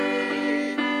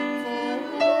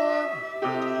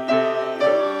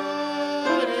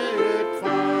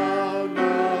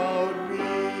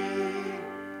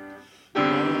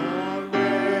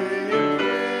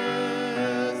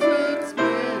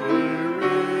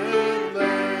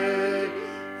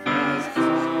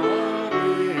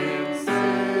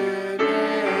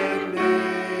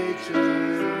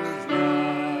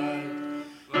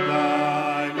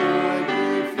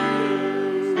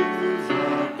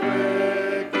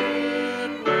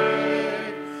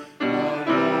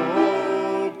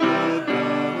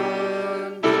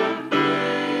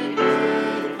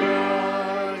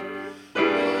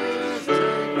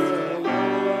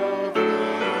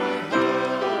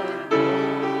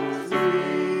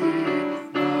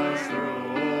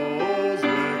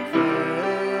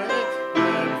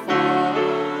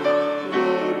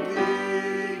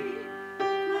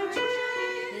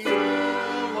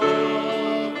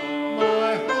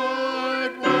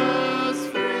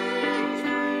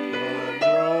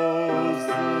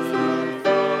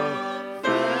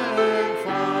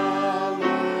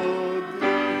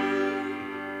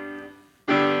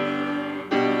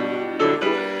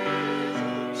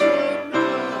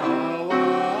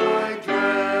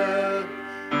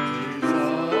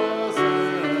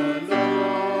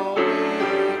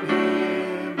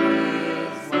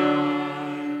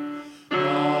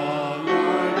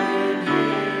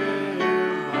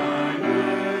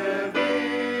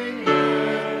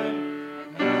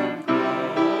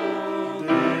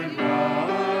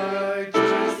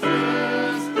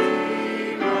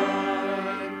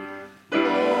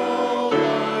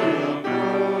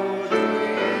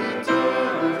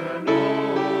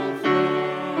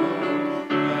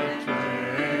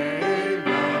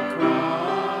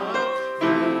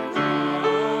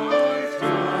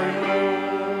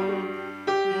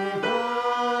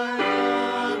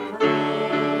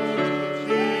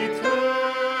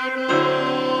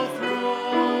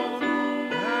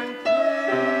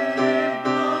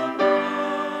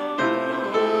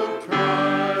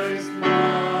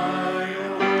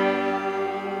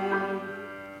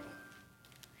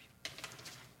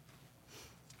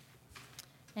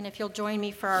And if you'll join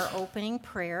me for our opening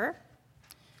prayer.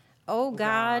 O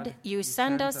God, you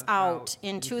send us out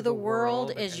into the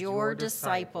world as your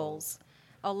disciples.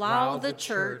 Allow the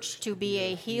church to be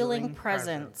a healing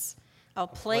presence, a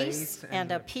place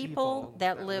and a people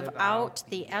that live out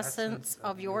the essence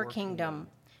of your kingdom,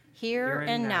 here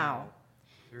and now.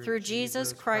 Through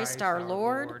Jesus Christ our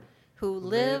Lord, who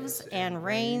lives and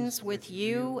reigns with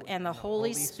you and the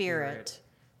Holy Spirit,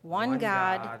 one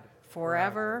God,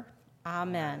 forever.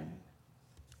 Amen.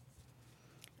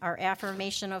 Our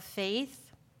affirmation of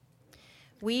faith.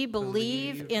 We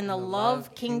believe in the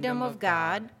love kingdom of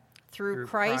God through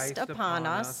Christ upon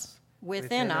us,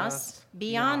 within us,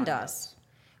 beyond us.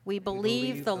 We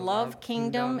believe the love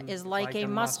kingdom is like a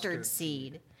mustard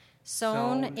seed,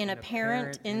 sown in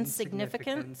apparent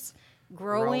insignificance,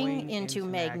 growing into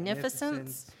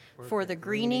magnificence for the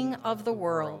greening of the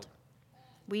world.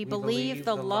 We believe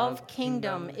the love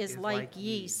kingdom is like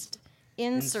yeast,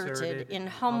 inserted in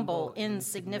humble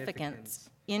insignificance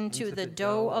into the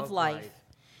dough of life,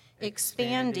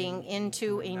 expanding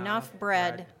into enough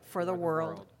bread for the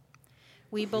world.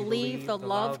 We believe the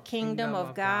love kingdom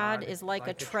of God is like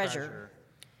a treasure,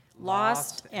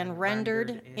 lost and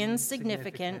rendered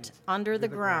insignificant under the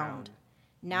ground,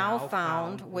 now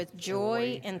found with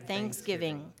joy and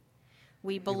thanksgiving.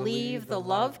 We believe the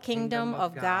love kingdom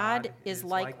of God is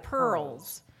like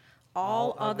pearls.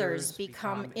 All others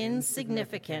become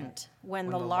insignificant when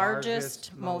the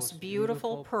largest, most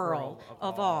beautiful pearl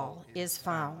of all is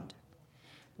found.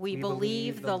 We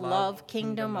believe the love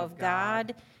kingdom of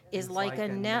God is like a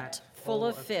net full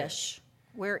of fish,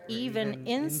 where even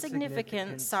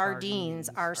insignificant sardines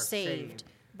are saved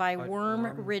by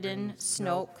worm-ridden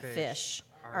snook fish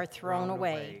are thrown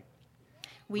away.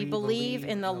 We believe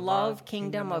in the love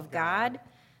kingdom of God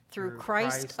through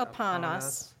Christ upon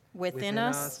us, within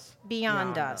us,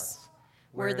 beyond us,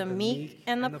 where the meek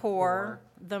and the poor,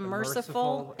 the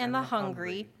merciful and the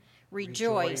hungry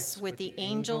rejoice with the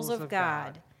angels of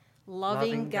God.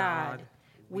 Loving God,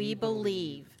 we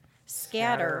believe.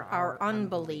 Scatter our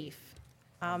unbelief.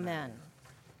 Amen.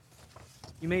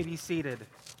 You may be seated.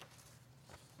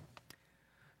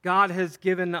 God has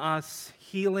given us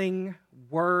healing,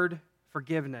 word,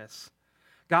 forgiveness.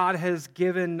 God has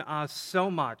given us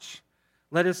so much.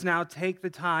 Let us now take the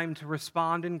time to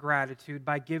respond in gratitude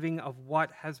by giving of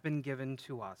what has been given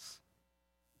to us.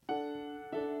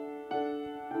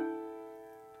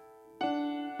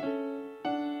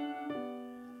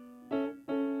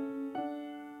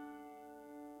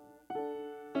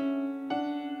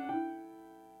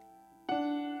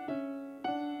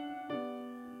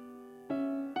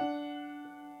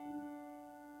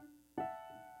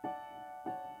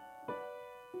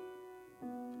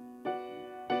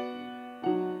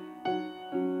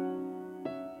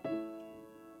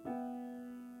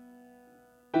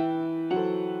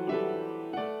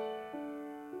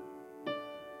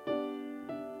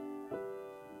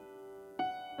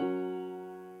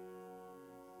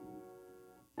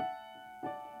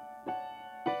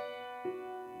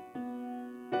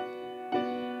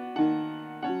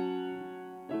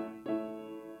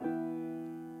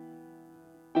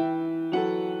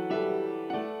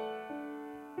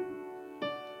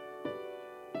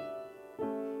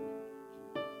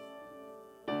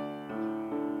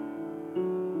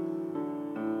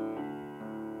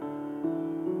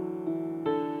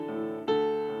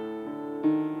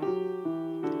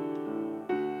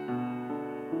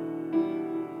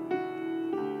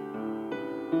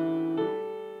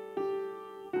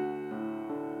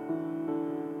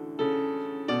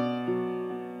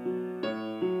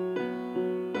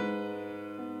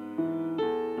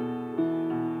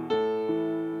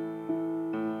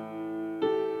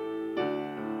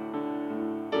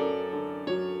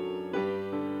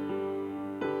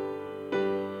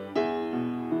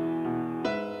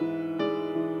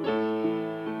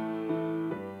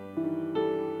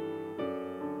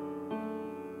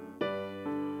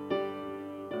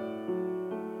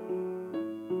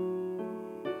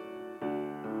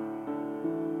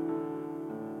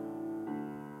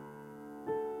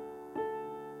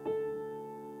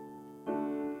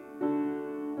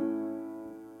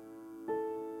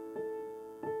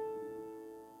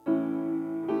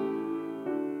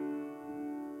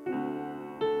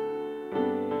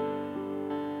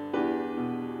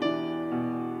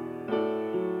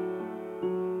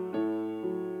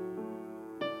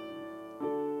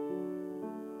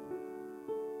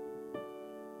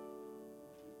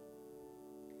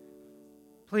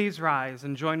 Please rise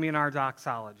and join me in our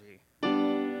doxology.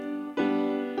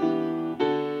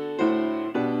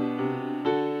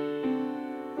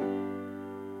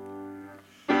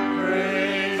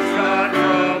 Praise God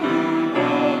from whom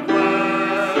all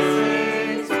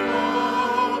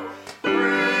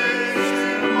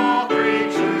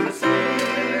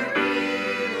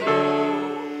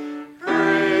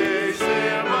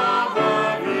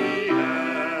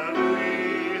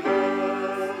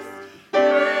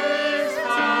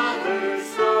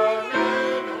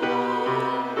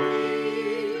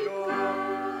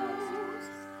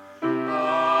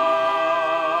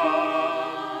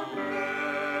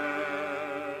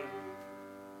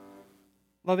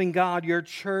Loving God, your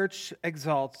church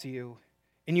exalts you.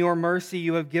 In your mercy,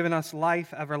 you have given us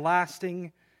life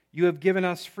everlasting. You have given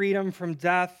us freedom from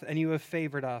death, and you have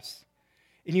favored us.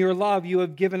 In your love, you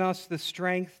have given us the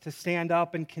strength to stand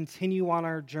up and continue on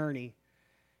our journey.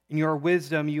 In your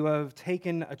wisdom, you have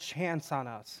taken a chance on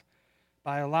us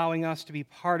by allowing us to be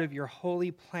part of your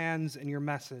holy plans and your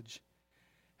message.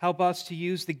 Help us to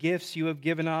use the gifts you have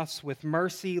given us with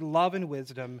mercy, love, and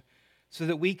wisdom so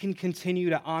that we can continue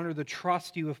to honor the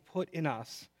trust you have put in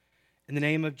us. In the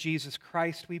name of Jesus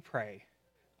Christ, we pray.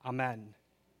 Amen.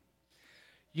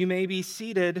 You may be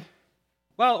seated,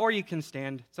 or you can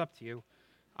stand. It's up to you.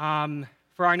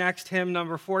 For our next hymn,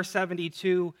 number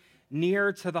 472,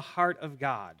 Near to the Heart of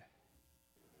God.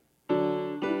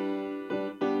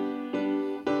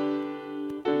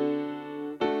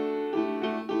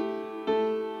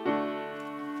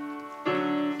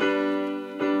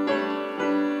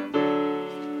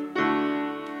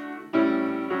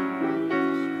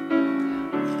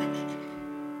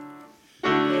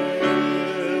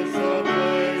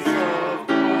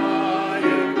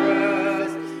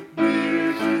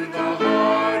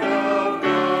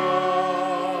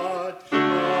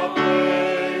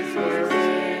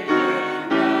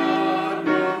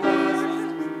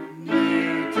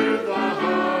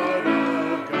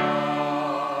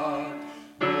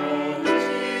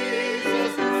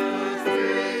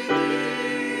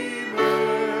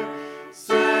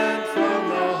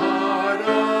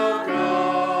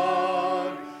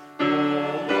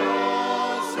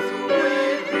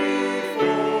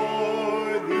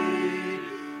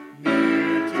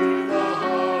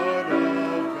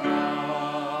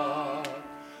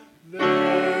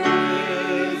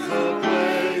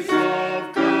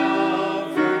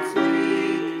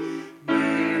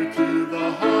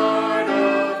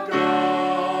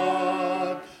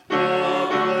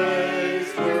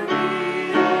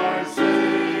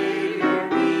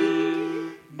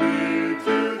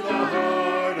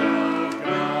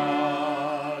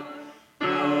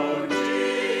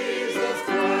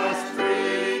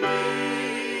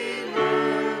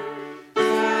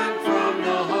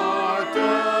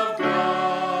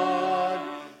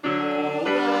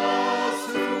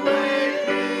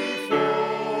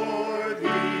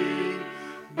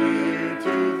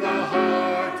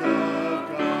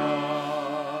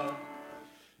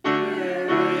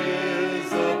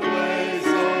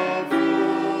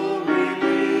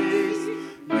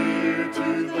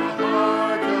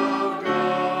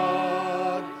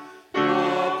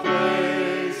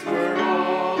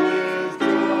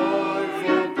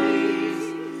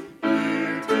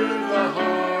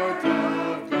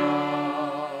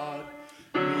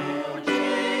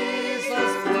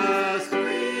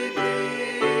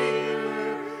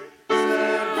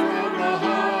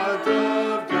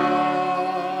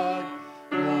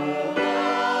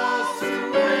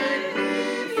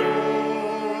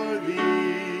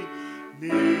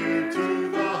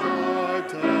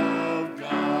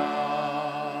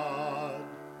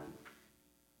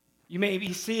 You may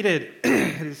be seated.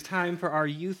 It is time for our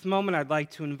youth moment. I'd like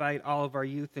to invite all of our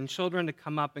youth and children to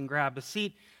come up and grab a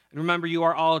seat. And remember, you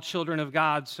are all children of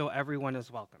God, so everyone is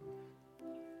welcome.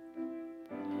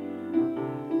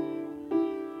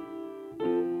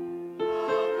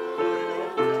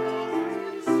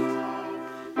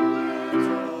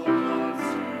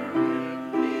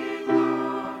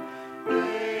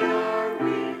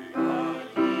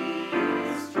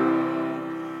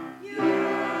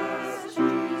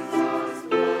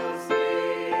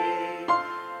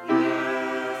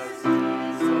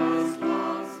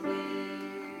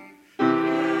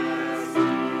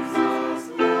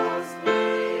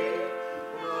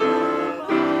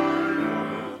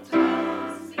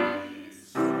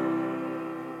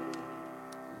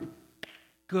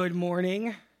 Good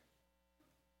morning.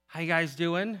 How you guys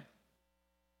doing?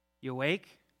 You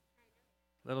awake?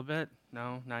 A little bit?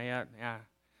 No, not yet? Yeah.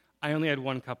 I only had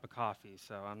one cup of coffee,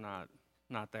 so I'm not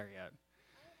there yet.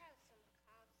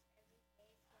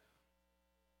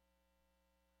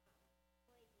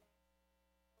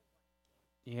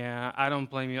 Yeah, I don't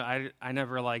blame you. I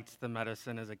never liked the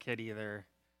medicine as a kid either.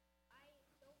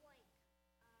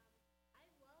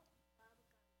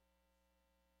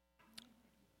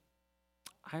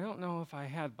 I don't know if I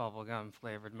had bubblegum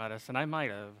flavored medicine. I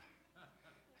might have.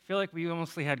 I feel like we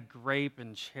mostly had grape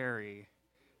and cherry.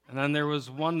 And then there was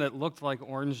one that looked like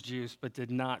orange juice but did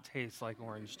not taste like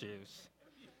orange juice.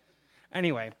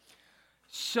 Anyway,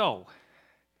 so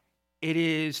it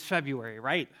is February,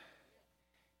 right?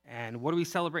 And what do we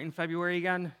celebrate in February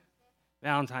again?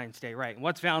 Valentine's Day, right. And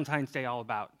what's Valentine's Day all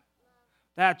about?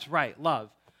 That's right, love.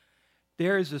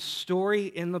 There is a story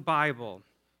in the Bible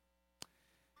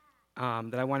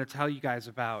that I want to tell you guys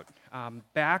about.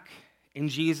 Back in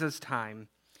Jesus' time,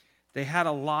 they had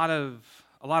a lot of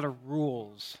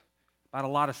rules about a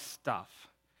lot of stuff.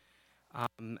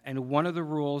 And one of the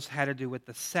rules had to do with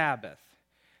the Sabbath.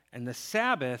 And the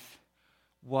Sabbath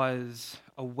was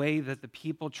a way that the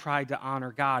people tried to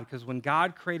honor God, because when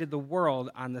God created the world,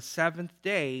 on the seventh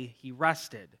day, he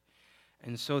rested.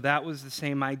 And so that was the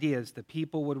same idea, as the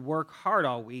people would work hard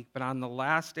all week, but on the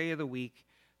last day of the week,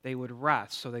 they would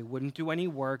rest. So they wouldn't do any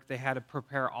work. They had to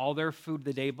prepare all their food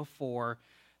the day before.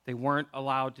 They weren't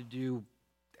allowed to do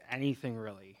anything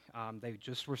really. They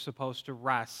just were supposed to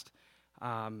rest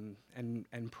and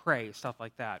pray, stuff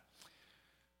like that.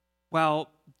 Well,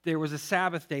 there was a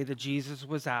Sabbath day that Jesus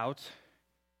was out,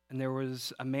 and there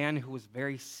was a man who was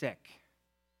very sick.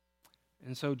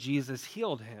 And so Jesus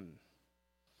healed him.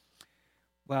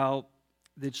 Well,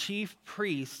 the chief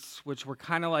priests, which were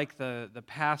kind of like the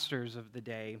pastors of the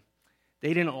day,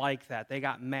 they didn't like that. They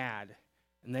got mad,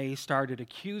 and they started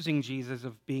accusing Jesus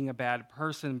of being a bad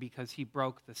person because he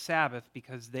broke the Sabbath,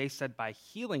 because they said by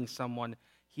healing someone,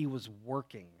 he was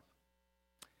working.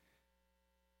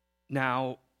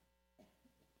 Now,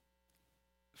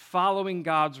 following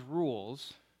God's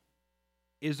rules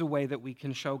is a way that we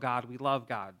can show God we love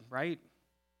God, right?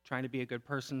 Trying to be a good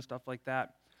person, stuff like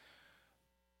that.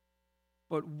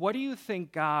 But what do you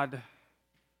think God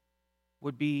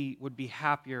would be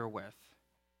happier with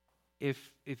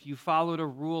if you followed a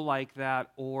rule like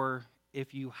that, or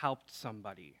if you helped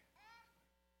somebody?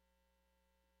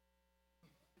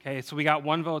 Okay, so we got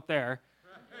one vote there.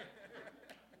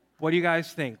 What do you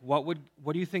guys think? What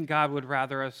do you think God would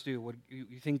rather us do? Would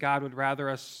you think God would rather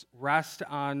us rest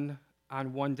on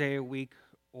one day a week,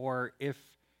 or if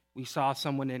we saw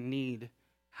someone in need,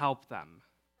 help them?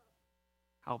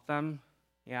 Help them?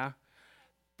 Yeah?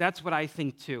 That's what I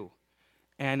think too.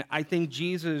 And I think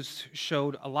Jesus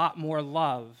showed a lot more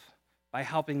love by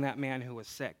helping that man who was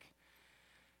sick.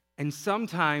 And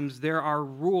sometimes there are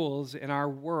rules in our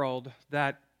world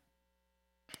that,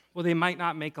 well, they might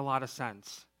not make a lot of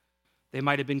sense. They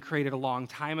might have been created a long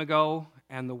time ago,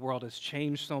 and the world has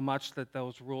changed so much that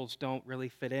those rules don't really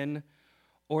fit in.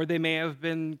 Or they may have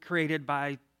been created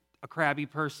by a crabby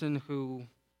person who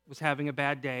was having a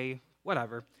bad day,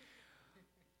 whatever.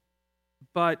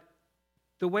 But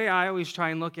the way I always try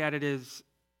and look at it is,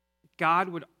 God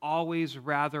would always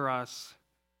rather us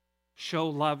show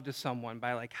love to someone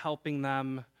by like helping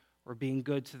them or being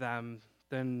good to them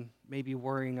than maybe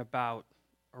worrying about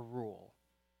a rule.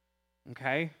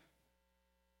 Okay?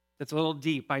 That's a little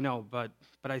deep, I know, but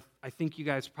I think you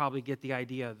guys probably get the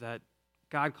idea that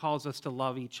God calls us to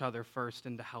love each other first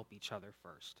and to help each other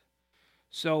first.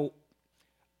 So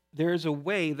there's a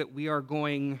way that we are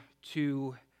going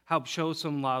to help show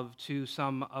some love to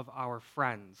some of our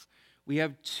friends. We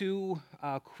have two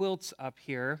quilts up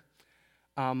here.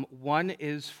 One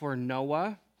is for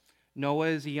Noah. Noah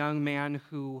is a young man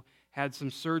who had some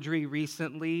surgery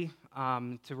recently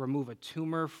to remove a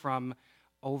tumor from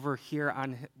over here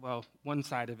on, one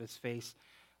side of his face.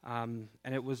 And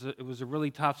it was a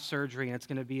really tough surgery, and it's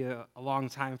going to be a long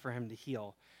time for him to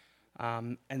heal.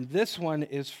 And this one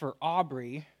is for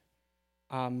Aubrey.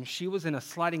 She was in a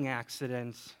sledding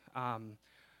accident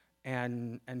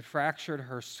and fractured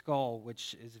her skull,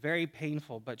 which is very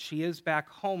painful, but she is back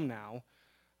home now.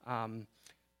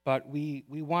 But we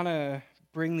want to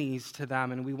bring these to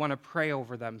them, and we want to pray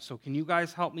over them. So can you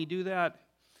guys help me do that?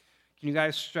 Can you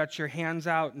guys stretch your hands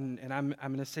out, and I'm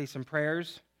going to say some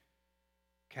prayers?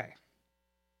 Okay.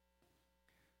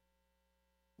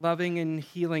 Loving and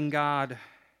healing God,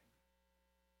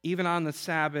 even on the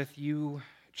Sabbath, you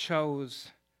chose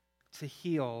to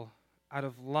heal out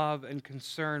of love and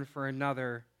concern for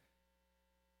another.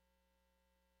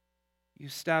 You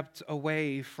stepped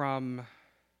away from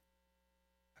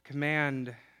a command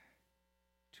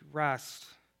to rest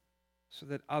so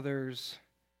that others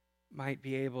might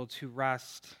be able to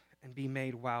rest and be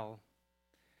made well.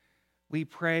 We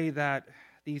pray that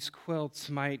these quilts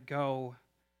might go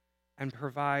and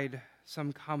provide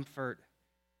some comfort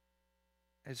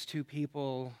as two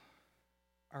people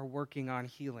are working on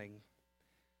healing.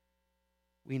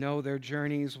 We know their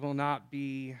journeys will not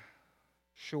be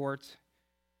short.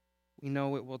 We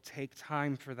know it will take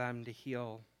time for them to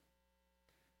heal.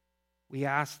 We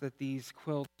ask that these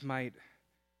quilts might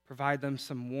provide them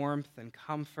some warmth and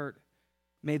comfort.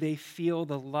 May they feel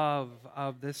the love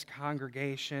of this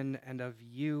congregation and of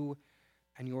you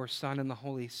and your Son and the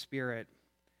Holy Spirit.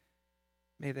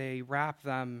 May they wrap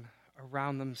them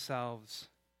around themselves.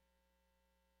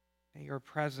 May your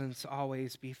presence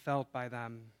always be felt by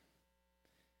them.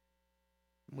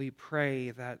 We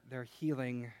pray that their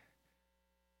healing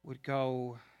would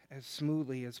go as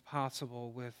smoothly as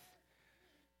possible with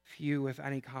few, if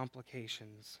any,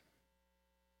 complications.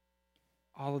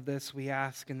 All of this we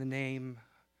ask in the name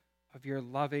of your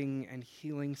loving and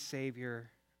healing Savior,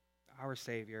 our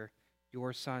Savior,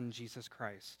 your Son, Jesus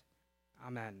Christ.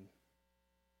 Amen.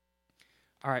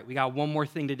 All right, we got one more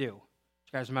thing to do.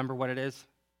 You guys remember what it is?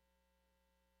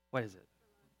 What is it?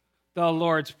 The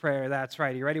Lord's Prayer. That's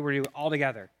right. Are you ready? We're going to do it all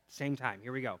together. Same time.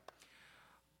 Here we go.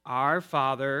 Our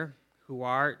Father, who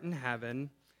art in heaven,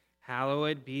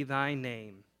 hallowed be thy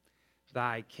name.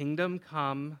 Thy kingdom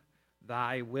come,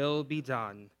 thy will be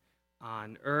done,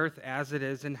 on earth as it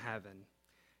is in heaven.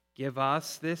 Give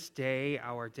us this day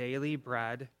our daily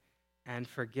bread, and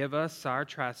forgive us our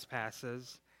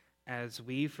trespasses, as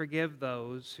we forgive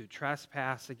those who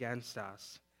trespass against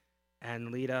us.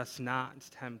 And lead us not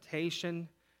into temptation,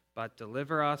 but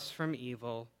deliver us from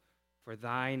evil. For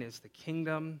thine is the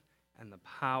kingdom, and the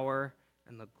power,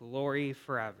 and the glory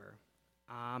forever.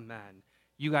 Amen.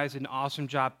 You guys did an awesome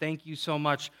job. Thank you so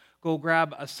much. Go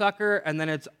grab a sucker, and then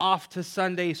it's off to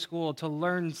Sunday school to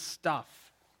learn stuff.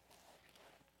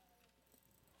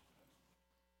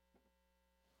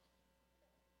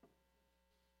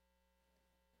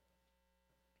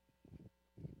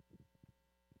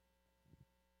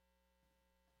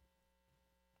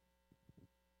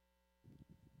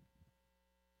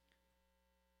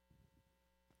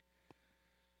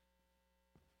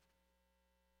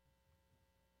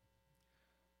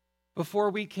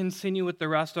 Before we continue with the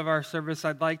rest of our service,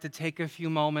 I'd like to take a few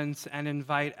moments and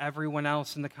invite everyone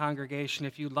else in the congregation,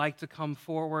 if you'd like to come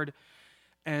forward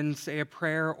and say a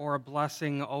prayer or a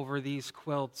blessing over these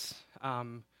quilts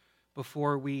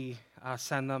before we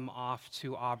send them off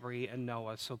to Aubrey and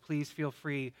Noah. So please feel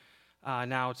free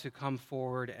now to come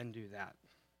forward and do that.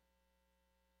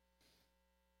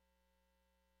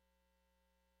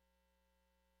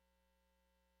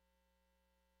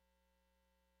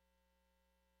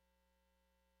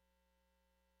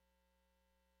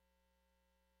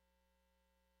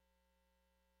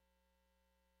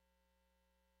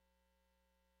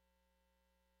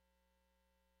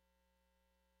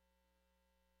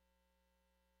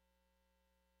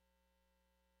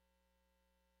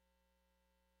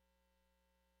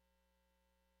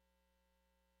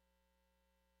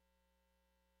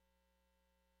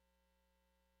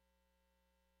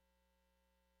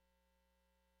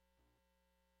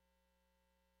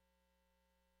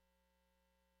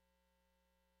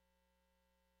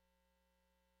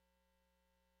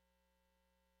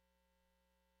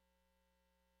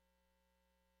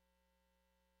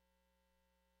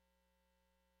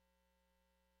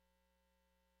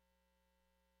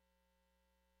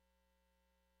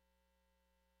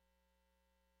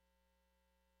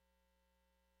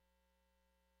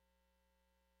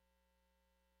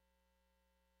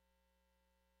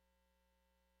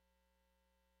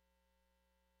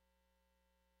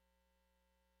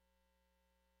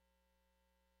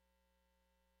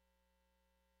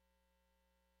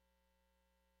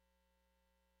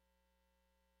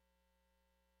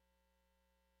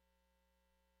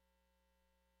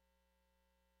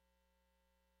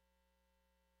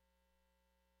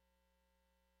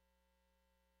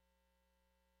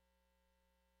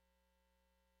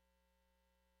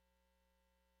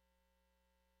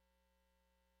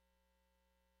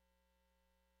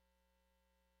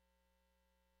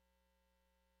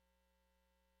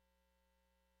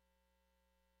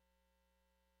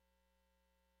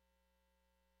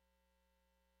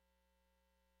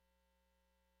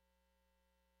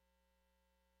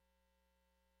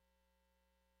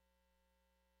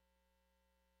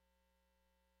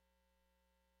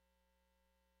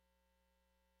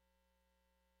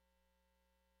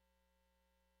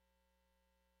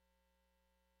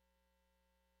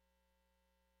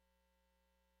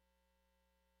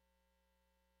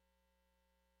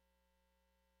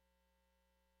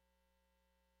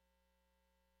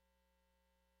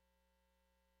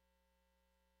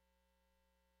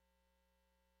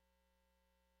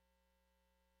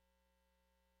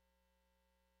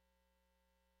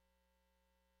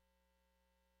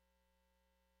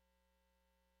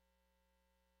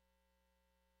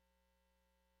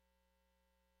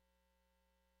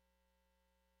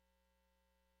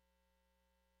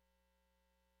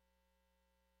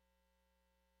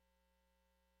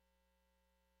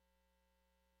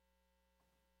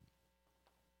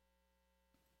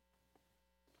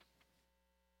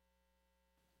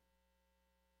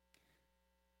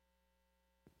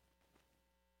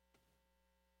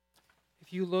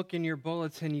 If you look in your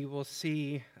bulletin, you will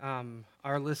see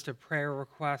our list of prayer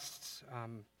requests.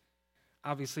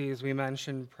 Obviously, as we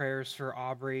mentioned, prayers for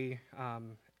Aubrey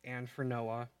and for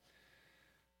Noah.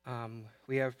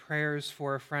 We have prayers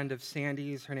for a friend of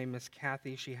Sandy's. Her name is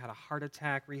Kathy. She had a heart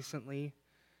attack recently.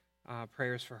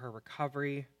 Prayers for her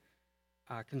recovery.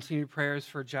 Continued prayers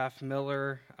for Jeff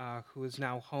Miller, who is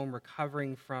now home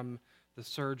recovering from the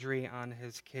surgery on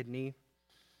his kidney.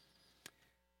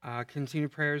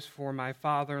 Continued prayers for my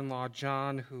father-in-law,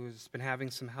 John, who's been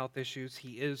having some health issues.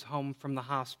 He is home from the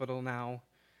hospital now.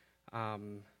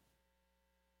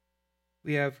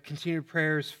 We have continued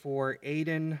prayers for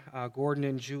Aiden, Gordon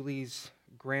and Julie's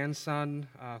grandson,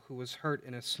 who was hurt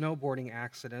in a snowboarding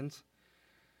accident.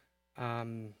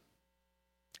 And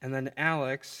then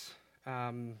Alex,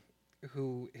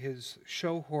 who his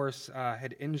show horse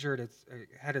had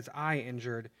his eye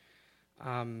injured,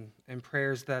 and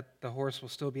prayers that the horse will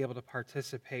still be able to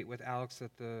participate with Alex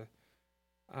at the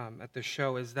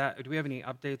show. Do we have any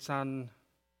updates on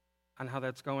how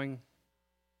that's going?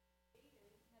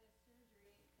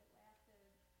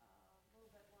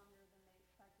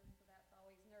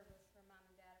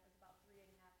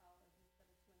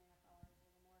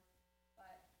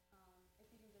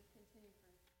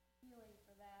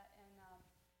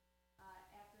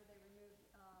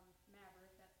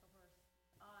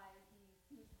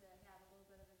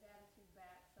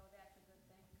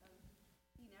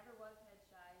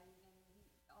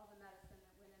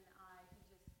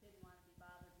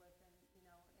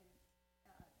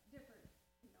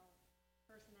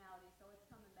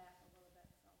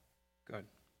 Good.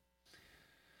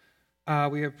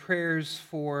 We have prayers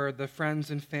for the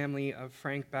friends and family of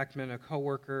Frank Beckman, a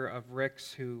coworker of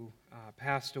Rick's who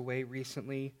passed away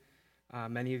recently.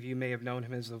 Many of you may have known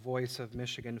him as the voice of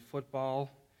Michigan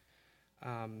football.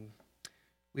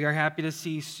 We are happy to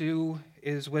see Sue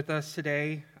is with us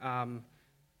today,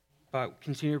 but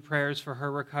continued prayers for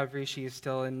her recovery. She is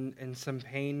still in some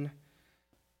pain.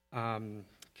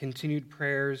 Continued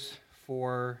prayers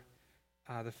for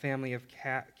the family of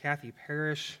Kathy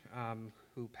Parrish,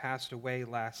 who passed away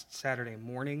last Saturday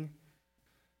morning.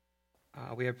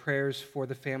 We have prayers for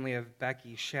the family of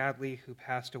Becky Shadley, who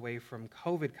passed away from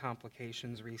COVID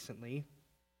complications recently.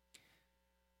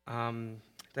 Diane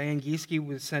Gieske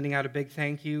was sending out a big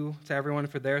thank you to everyone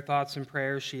for their thoughts and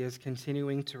prayers. She is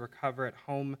continuing to recover at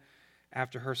home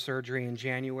after her surgery in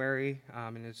January,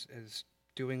 and is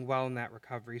doing well in that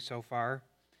recovery so far.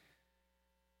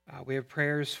 We have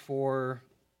prayers for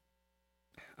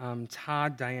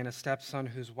Todd, Diana's stepson,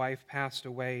 whose wife passed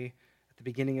away at the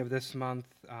beginning of this month,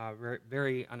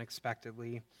 very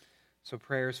unexpectedly. So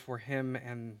prayers for him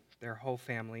and their whole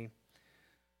family.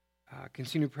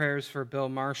 Continued prayers for Bill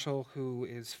Marshall, who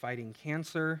is fighting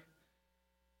cancer.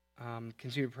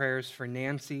 Continued prayers for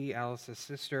Nancy, Alice's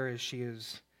sister, as she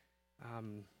is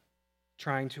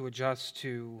trying to adjust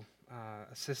to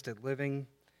assisted living.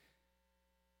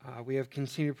 We have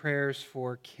continued prayers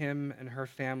for Kim and her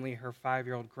family. Her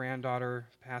 5-year-old granddaughter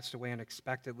passed away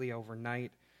unexpectedly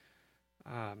overnight.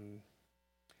 And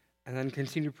then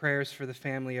continued prayers for the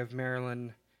family of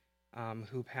Marilyn,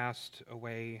 who passed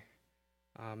away,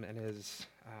 and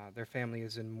their family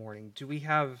is in mourning. Do we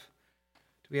have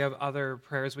other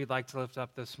prayers we'd like to lift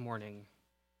up this morning?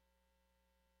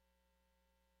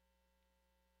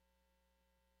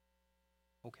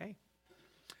 Okay.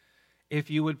 If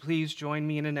you would please join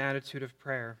me in an attitude of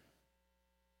prayer.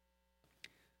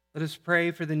 Let us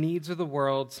pray for the needs of the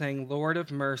world, saying, Lord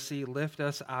of mercy, lift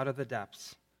us out of the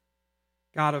depths.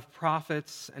 God of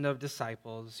prophets and of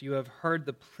disciples, you have heard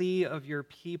the plea of your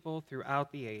people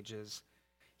throughout the ages.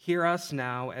 Hear us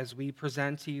now as we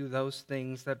present to you those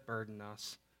things that burden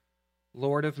us.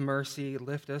 Lord of mercy,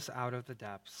 lift us out of the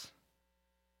depths.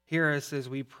 Hear us as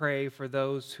we pray for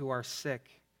those who are sick.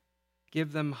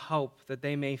 Give them hope that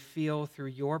they may feel through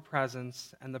your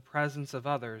presence and the presence of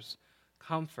others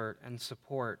comfort and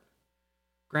support.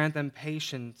 Grant them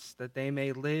patience that they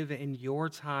may live in your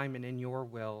time and in your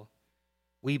will.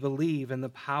 We believe in the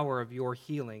power of your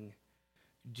healing.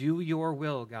 Do your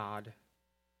will, God.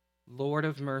 Lord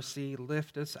of mercy,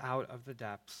 lift us out of the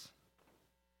depths.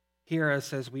 Hear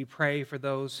us as we pray for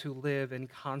those who live in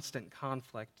constant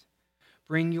conflict.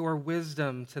 Bring your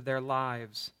wisdom to their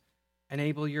lives.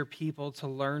 Enable your people to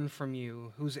learn from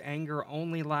you, whose anger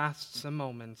only lasts a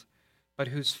moment, but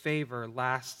whose favor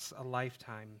lasts a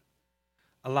lifetime.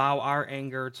 Allow our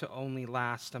anger to only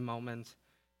last a moment,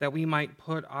 that we might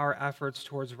put our efforts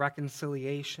towards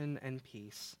reconciliation and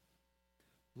peace.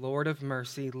 Lord of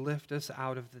mercy, lift us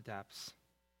out of the depths.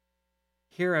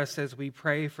 Hear us as we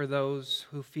pray for those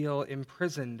who feel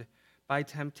imprisoned by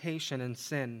temptation and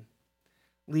sin.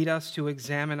 Lead us to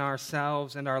examine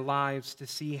ourselves and our lives to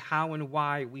see how and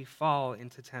why we fall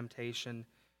into temptation,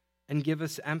 and give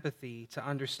us empathy to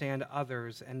understand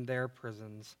others and their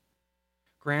prisons.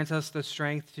 Grant us the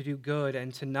strength to do good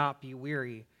and to not be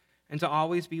weary, and to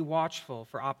always be watchful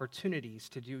for opportunities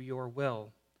to do your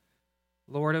will.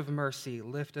 Lord of mercy,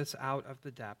 lift us out of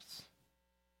the depths.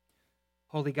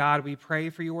 Holy God, we pray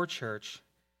for your church.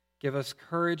 Give us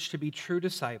courage to be true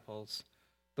disciples.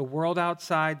 The world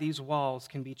outside these walls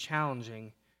can be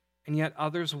challenging, and yet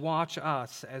others watch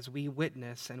us as we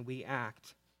witness and we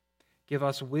act. Give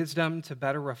us wisdom to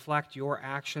better reflect your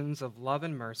actions of love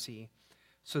and mercy,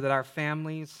 so that our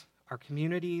families, our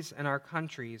communities, and our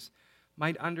countries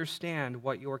might understand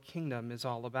what your kingdom is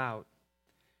all about.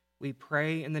 We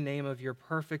pray in the name of your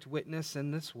perfect witness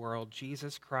in this world,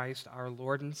 Jesus Christ, our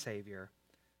Lord and Savior.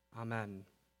 Amen.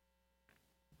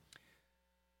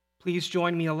 Please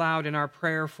join me aloud in our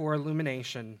prayer for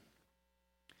illumination.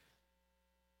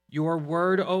 Your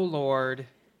word, O Lord,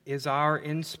 is our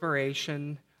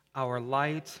inspiration, our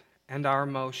light, and our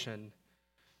motion.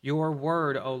 Your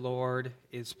word, O Lord,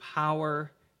 is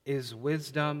power, is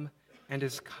wisdom, and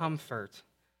is comfort.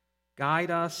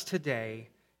 Guide us today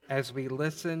as we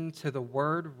listen to the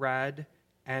word read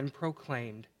and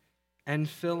proclaimed, and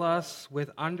fill us with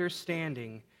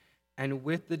understanding and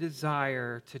with the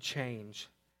desire to change.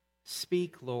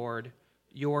 Speak, Lord,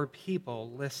 your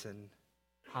people listen.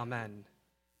 Amen.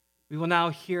 We will now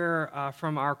hear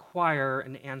from our choir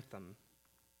an anthem.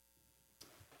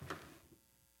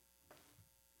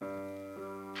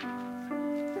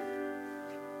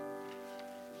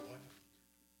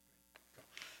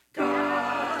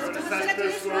 Set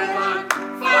this world on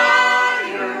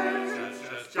fire.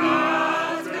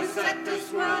 God's gonna set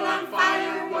this world on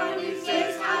fire one of these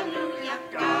days. Hallelujah.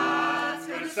 God's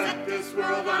gonna set this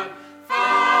world on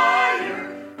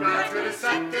fire. God's gonna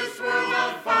set this world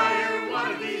on fire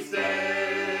one of these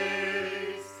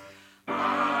days.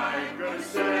 I'm gonna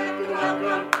sit at the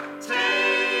welcome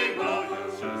table.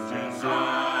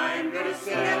 I'm gonna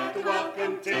sit at the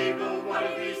welcome table one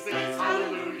of these days.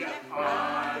 Hallelujah.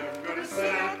 I'm gonna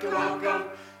sit at the welcome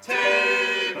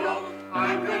table.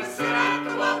 I'm gonna sit at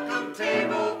the welcome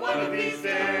table one of these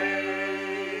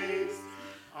days.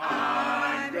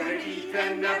 I'm gonna eat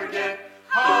and never get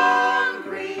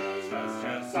hungry.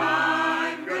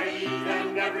 I'm gonna eat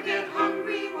and never get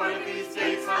hungry one of these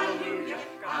days. Hallelujah.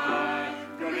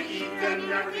 I'm gonna eat and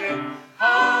never get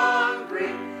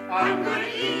hungry. I'm gonna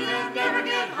eat and never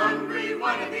get hungry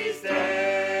one of these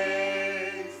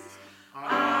days.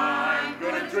 I'm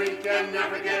gonna drink and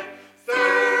never get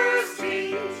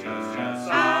thirsty.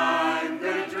 I'm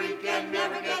gonna drink and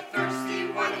never get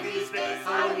thirsty one of these days.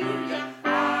 Hallelujah.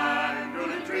 I'm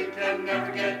gonna drink and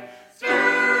never get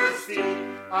thirsty.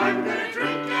 I'm gonna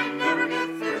drink and never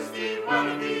get thirsty one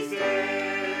of these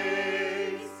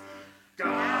days.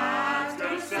 God's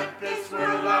gonna set this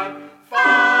world on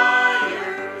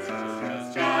fire.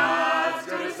 God's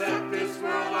gonna set this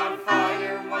world on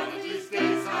fire one of these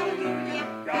days. Hallelujah.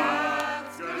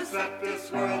 God's gonna set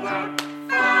this world on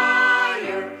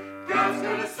fire. God's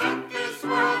gonna set this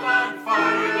world on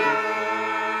fire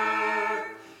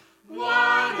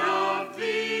one of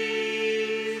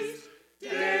these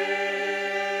days.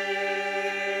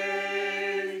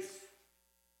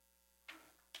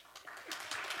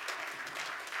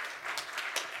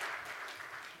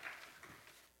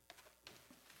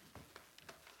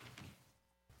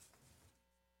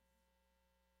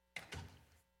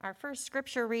 Our first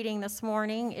scripture reading this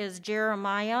morning is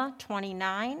Jeremiah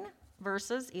 29,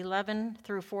 verses 11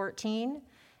 through 14,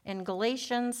 and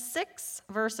Galatians 6,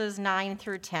 verses 9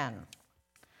 through 10.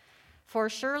 For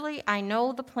surely I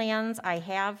know the plans I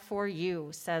have for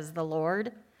you, says the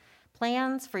Lord,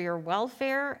 plans for your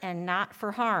welfare and not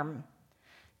for harm,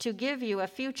 to give you a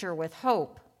future with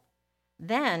hope.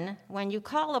 Then, when you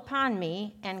call upon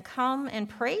me and come and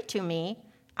pray to me,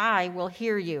 I will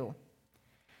hear you.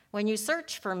 When you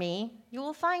search for me, you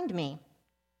will find me.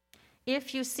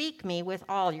 If you seek me with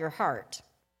all your heart,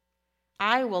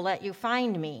 I will let you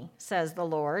find me, says the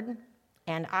Lord,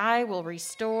 and I will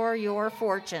restore your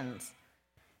fortunes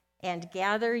and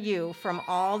gather you from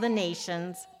all the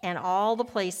nations and all the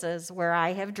places where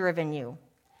I have driven you,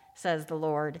 says the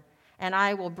Lord, and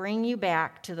I will bring you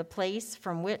back to the place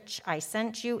from which I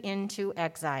sent you into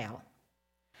exile.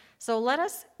 So let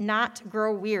us not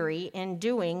grow weary in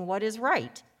doing what is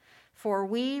right, for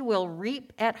we will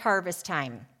reap at harvest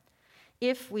time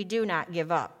if we do not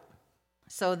give up.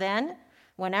 So then,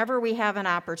 whenever we have an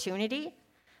opportunity,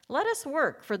 let us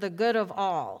work for the good of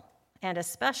all, and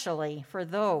especially for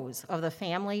those of the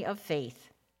family of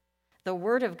faith. The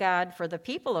word of God for the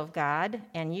people of God,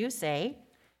 and you say,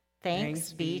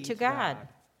 Thanks be to God.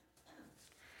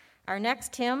 Our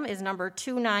next hymn is number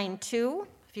 292.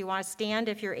 If you want to stand,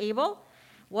 if you're able.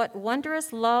 What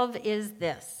wondrous love is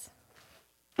this?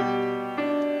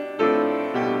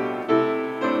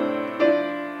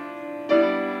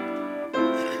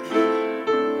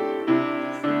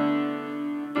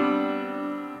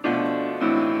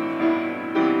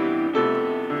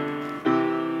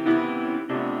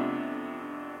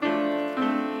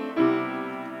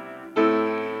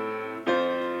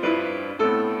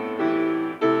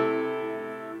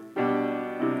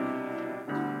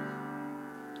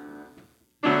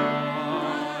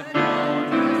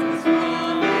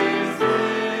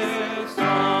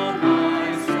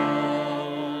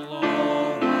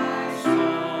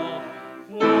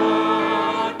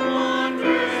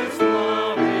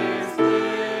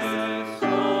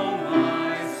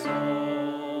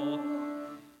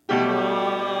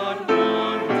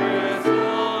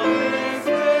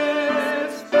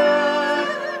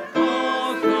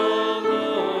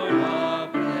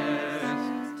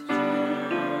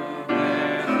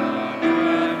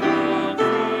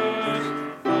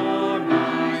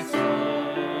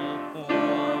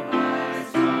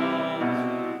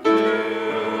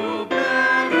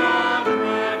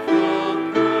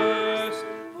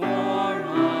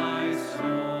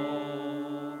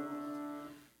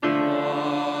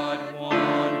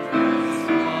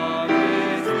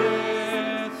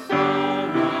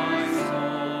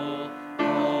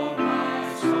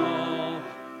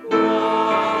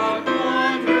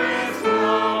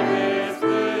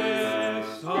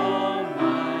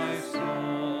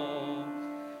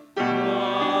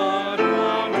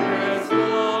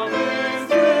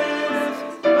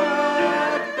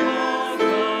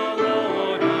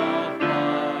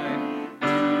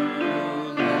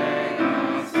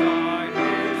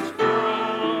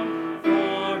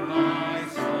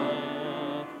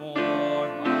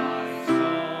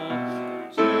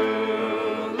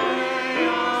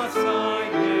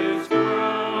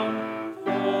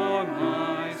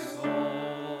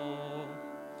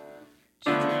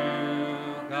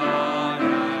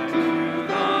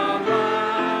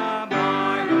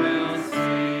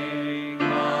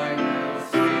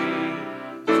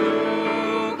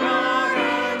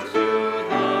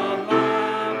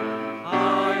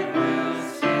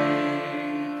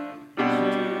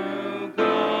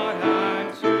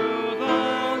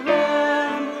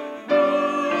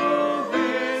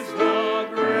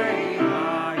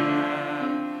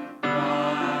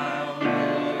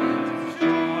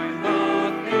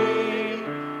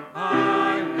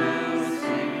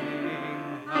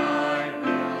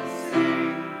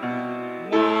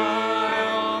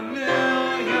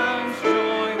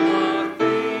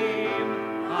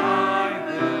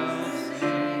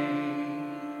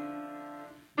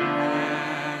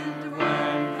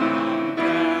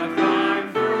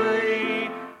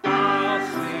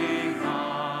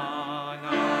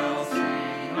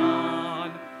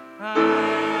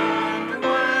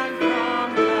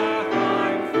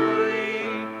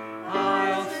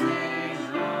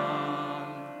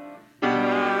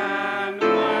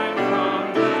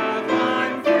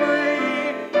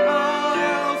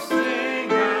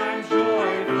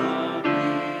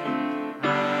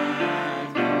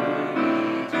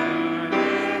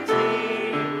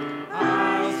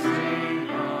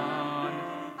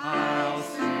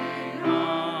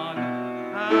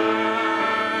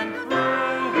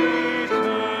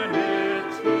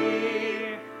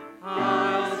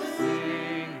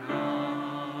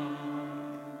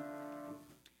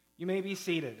 You may be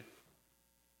seated.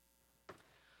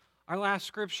 Our last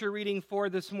scripture reading for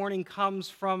this morning comes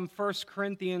from 1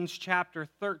 Corinthians chapter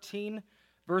 13,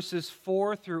 verses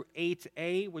 4 through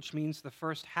 8a, which means the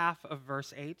first half of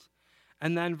verse 8,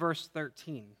 and then verse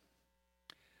 13.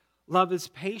 Love is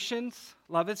patient,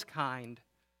 love is kind,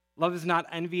 love is not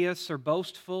envious or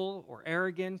boastful or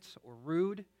arrogant or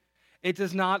rude. It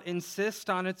does not insist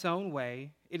on its own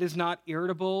way. It is not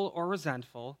irritable or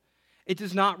resentful. It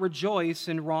does not rejoice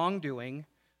in wrongdoing,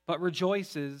 but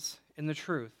rejoices in the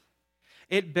truth.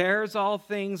 It bears all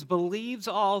things, believes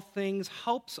all things,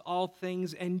 hopes all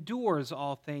things, endures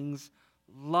all things.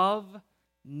 Love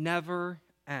never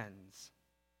ends.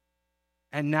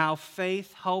 And now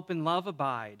faith, hope, and love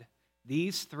abide,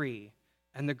 these three,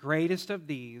 and the greatest of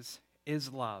these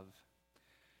is love.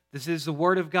 This is the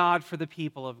word of God for the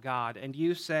people of God. And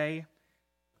you say,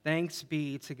 thanks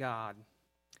be to God.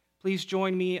 Please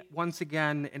join me once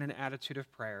again in an attitude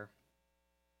of prayer.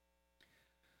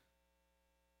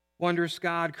 Wondrous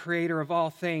God, creator of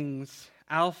all things,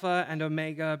 Alpha and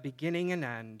Omega, beginning and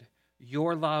end,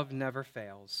 your love never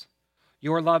fails.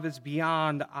 Your love is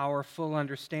beyond our full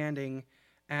understanding,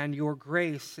 and your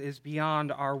grace is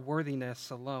beyond our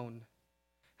worthiness alone.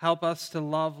 Help us to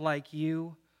love like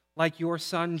you, like your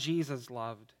Son Jesus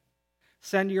loved.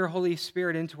 Send your Holy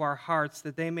Spirit into our hearts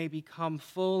that they may become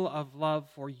full of love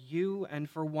for you and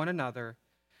for one another.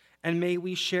 And may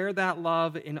we share that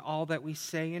love in all that we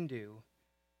say and do.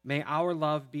 May our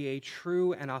love be a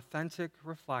true and authentic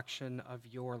reflection of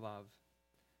your love.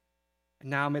 And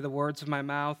now may the words of my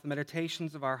mouth, the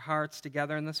meditations of our hearts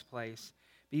together in this place,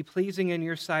 be pleasing in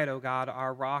your sight, O God,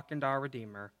 our rock and our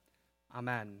Redeemer.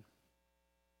 Amen.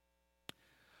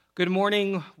 Good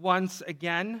morning once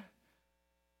again.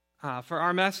 For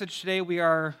our message today, we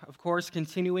are, of course,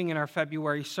 continuing in our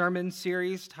February sermon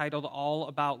series titled All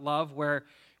About Love, where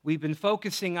we've been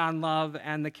focusing on love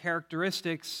and the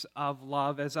characteristics of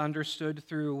love as understood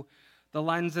through the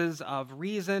lenses of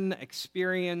reason,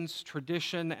 experience,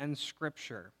 tradition, and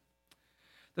Scripture.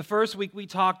 The first week we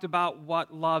talked about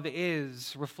what love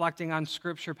is, reflecting on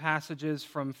Scripture passages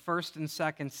from 1st and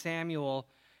 2nd Samuel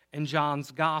and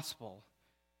John's Gospel.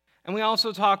 And we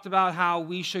also talked about how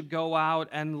we should go out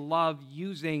and love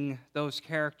using those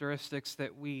characteristics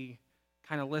that we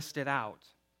kind of listed out.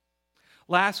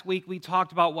 Last week, we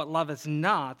talked about what love is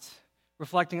not,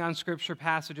 reflecting on Scripture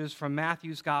passages from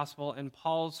Matthew's Gospel and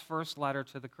Paul's first letter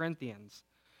to the Corinthians.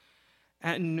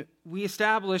 And we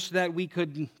established that we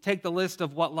could take the list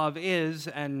of what love is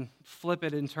and flip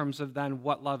it in terms of then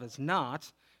what love is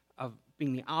not, of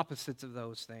being the opposites of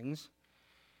those things.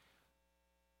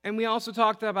 And we also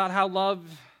talked about how love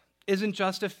isn't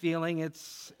just a feeling.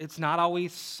 It's not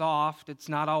always soft. It's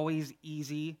not always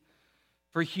easy.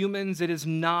 For humans, it is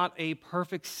not a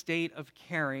perfect state of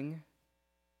caring.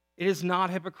 It is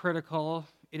not hypocritical.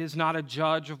 It is not a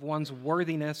judge of one's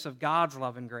worthiness of God's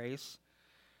love and grace.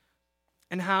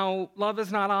 And how love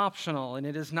is not optional, and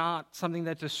it is not something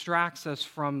that distracts us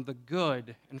from the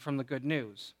good and from the good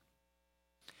news.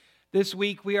 This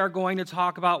week, we are going to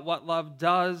talk about what love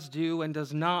does do and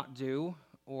does not do,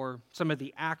 or some of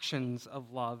the actions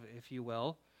of love, if you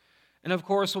will. And of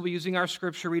course, we'll be using our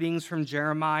scripture readings from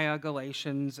Jeremiah,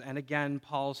 Galatians, and again,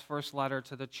 Paul's first letter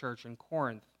to the church in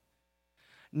Corinth.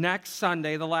 Next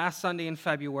Sunday, the last Sunday in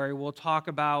February, we'll talk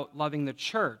about loving the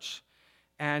church.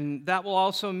 And that will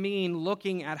also mean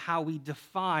looking at how we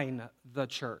define the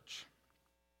church.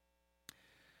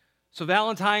 So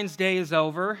Valentine's Day is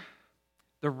over.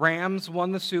 The Rams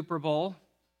won the Super Bowl.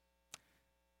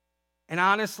 And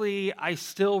honestly, I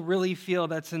still really feel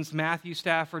that since Matthew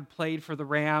Stafford played for the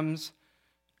Rams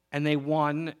and they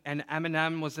won, and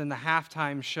Eminem was in the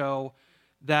halftime show,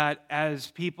 that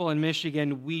as people in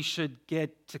Michigan, we should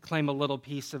get to claim a little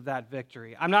piece of that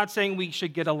victory. I'm not saying we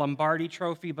should get a Lombardi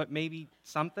trophy, but maybe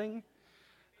something.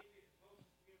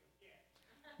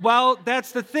 Well,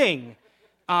 that's the thing.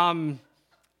 And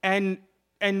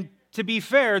to be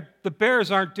fair, the Bears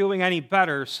aren't doing any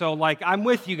better, so I'm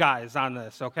with you guys on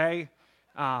this, okay?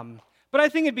 But I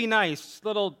think it'd be nice,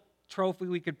 little trophy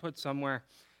we could put somewhere.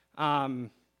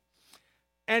 And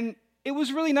it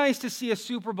was really nice to see a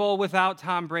Super Bowl without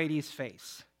Tom Brady's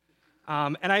face.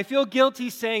 And I feel guilty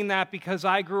saying that because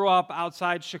I grew up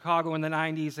outside Chicago in the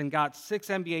 90s and got 6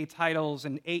 NBA titles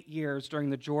in 8 years during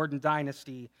the Jordan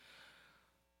dynasty.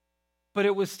 But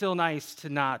it was still nice to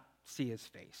not see his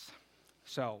face.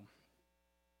 So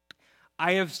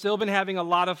I have still been having a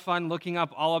lot of fun looking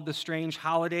up all of the strange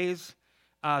holidays.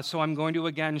 So I'm going to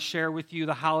again share with you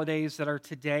the holidays that are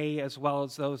today as well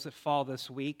as those that fall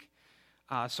this week.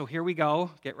 So here we go.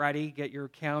 Get ready. Get your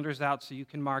calendars out so you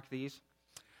can mark these.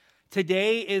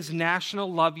 Today is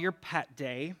National Love Your Pet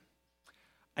Day.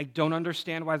 I don't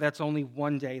understand why that's only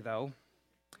one day, though.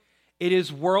 It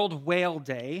is World Whale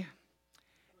Day.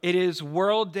 It is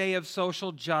World Day of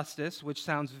Social Justice, which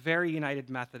sounds very United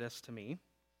Methodist to me.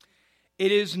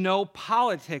 It is No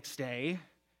Politics Day,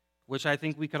 which I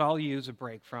think we could all use a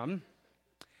break from.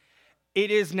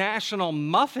 It is National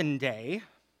Muffin Day,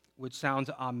 which sounds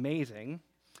amazing.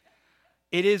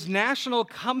 It is National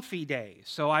Comfy Day,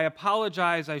 so I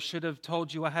apologize. I should have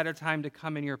told you ahead of time to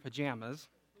come in your pajamas.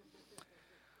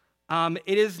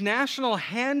 It is National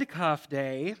Handcuff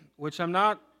Day, which I'm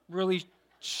not really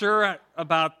sure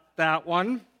about that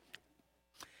one.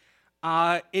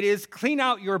 It is Clean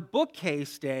Out Your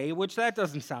Bookcase Day, which that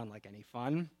doesn't sound like any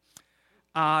fun.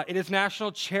 It is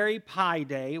National Cherry Pie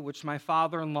Day, which my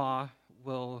father-in-law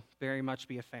will very much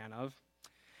be a fan of.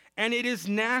 And it is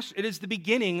the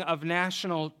beginning of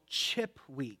National Chip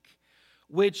Week,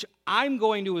 which I'm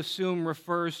going to assume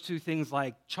refers to things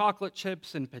like chocolate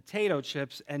chips and potato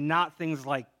chips and not things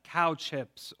like cow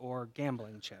chips or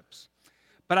gambling chips.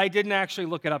 But I didn't actually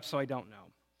look it up, so I don't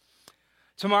know.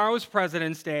 Tomorrow is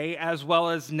President's Day, as well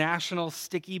as National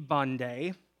Sticky Bun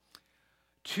Day.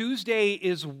 Tuesday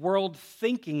is World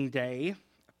Thinking Day.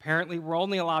 Apparently, we're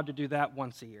only allowed to do that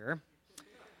once a year.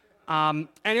 And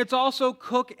it's also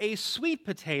Cook a Sweet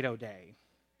Potato Day.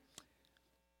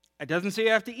 It doesn't say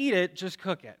you have to eat it, just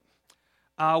cook it.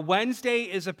 Wednesday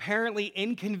is apparently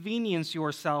Inconvenience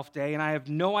Yourself Day, and I have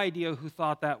no idea who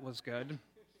thought that was good.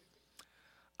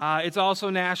 It's also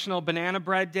National Banana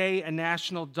Bread Day and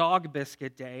National Dog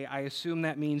Biscuit Day. I assume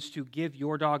that means to give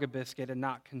your dog a biscuit and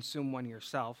not consume one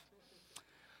yourself.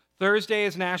 Thursday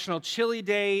is National Chili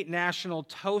Day, National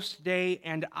Toast Day,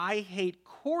 and I Hate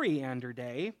Coriander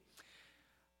Day.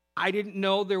 I didn't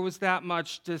know there was that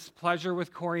much displeasure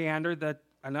with coriander that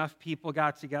enough people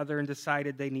got together and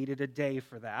decided they needed a day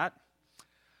for that.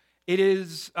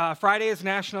 Friday is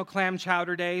National Clam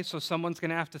Chowder Day, so someone's going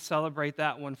to have to celebrate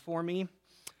that one for me.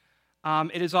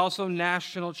 It is also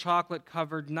National Chocolate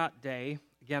Covered Nut Day.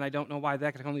 Again, I don't know why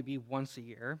that could only be once a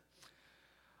year.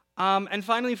 And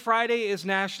finally, Friday is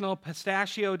National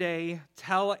Pistachio Day,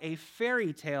 Tell a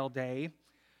Fairy Tale Day,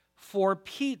 For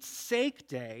Pete's Sake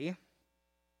Day.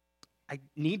 I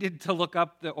needed to look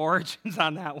up the origins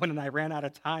on that one, and I ran out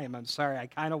of time. I'm sorry, I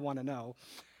kind of want to know.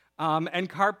 And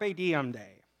Carpe Diem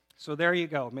Day. So there you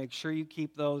go. Make sure you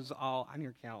keep those all on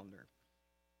your calendar.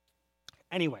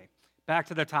 Anyway, back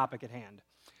to the topic at hand.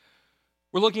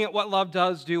 We're looking at what love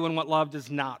does do and what love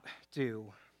does not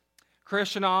do.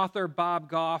 Christian author Bob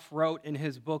Goff wrote in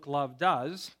his book, Love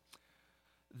Does,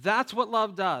 that's what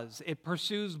love does. It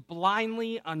pursues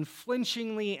blindly,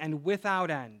 unflinchingly, and without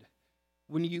end.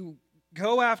 When you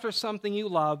go after something you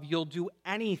love, you'll do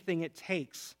anything it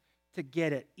takes to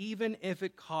get it, even if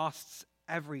it costs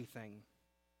everything.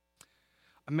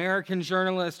 American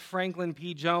journalist Franklin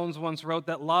P. Jones once wrote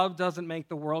that love doesn't make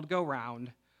the world go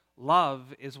round.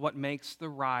 Love is what makes the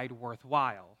ride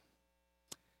worthwhile.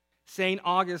 St.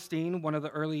 Augustine, one of the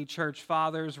early church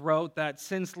fathers, wrote that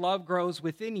since love grows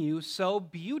within you, so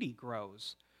beauty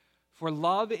grows. For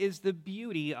love is the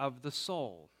beauty of the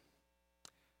soul.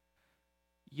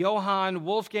 Johann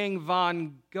Wolfgang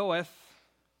von Goethe,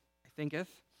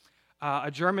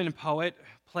 a German poet,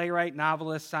 playwright,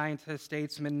 novelist, scientist,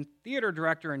 statesman, theater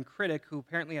director, and critic who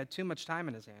apparently had too much time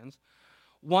in his hands,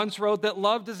 once wrote that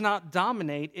love does not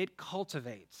dominate, it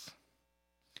cultivates.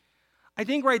 I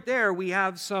think right there we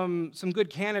have some good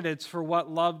candidates for what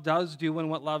love does do and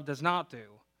what love does not do.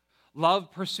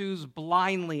 Love pursues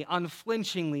blindly,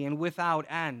 unflinchingly, and without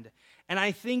end. And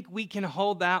I think we can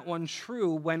hold that one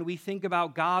true when we think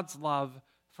about God's love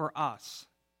for us.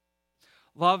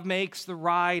 Love makes the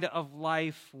ride of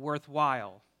life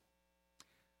worthwhile.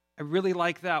 I really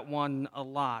like that one a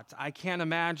lot. I can't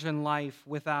imagine life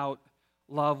without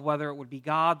love, whether it would be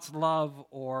God's love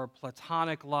or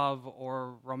platonic love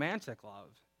or romantic love.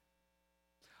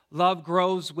 Love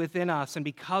grows within us, and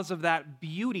because of that,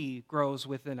 beauty grows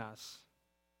within us.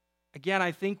 Again,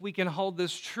 I think we can hold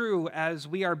this true as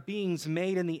we are beings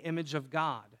made in the image of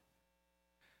God.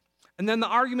 And then the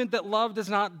argument that love does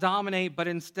not dominate, but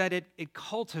instead it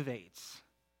cultivates.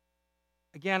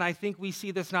 Again, I think we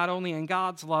see this not only in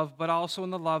God's love, but also in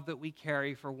the love that we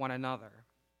carry for one another.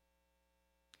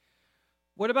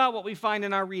 What about what we find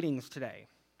in our readings today?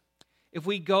 If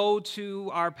we go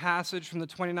to our passage from the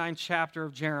 29th chapter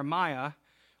of Jeremiah,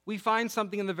 we find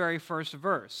something in the very first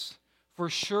verse. For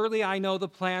surely I know the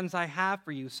plans I have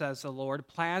for you, says the Lord,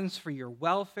 plans for your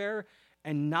welfare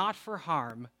and not for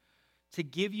harm, to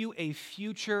give you a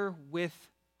future with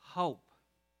hope.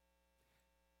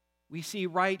 We see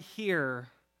right here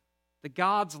that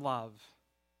God's love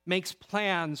makes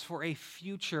plans for a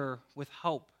future with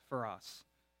hope for us,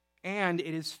 and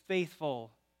it is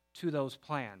faithful to those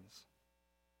plans.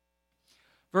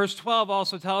 Verse 12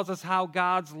 also tells us how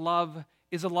God's love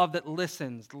is a love that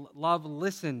listens. Love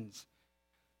listens.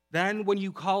 Then when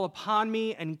you call upon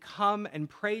me and come and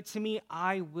pray to me,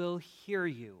 I will hear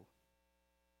you.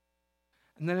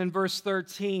 And then in verse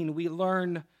 13, we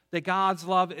learn that God's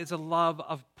love is a love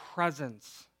of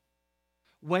presence.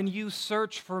 When you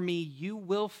search for me, you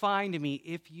will find me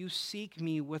if you seek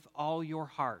me with all your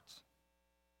heart.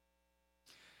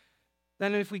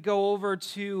 Then if we go over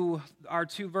to our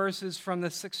two verses from the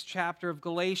 6th chapter of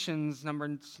Galatians,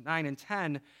 numbers 9 and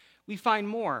 10, we find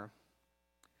more.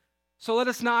 So let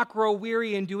us not grow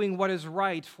weary in doing what is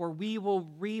right, for we will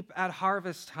reap at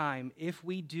harvest time if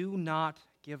we do not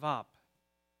give up.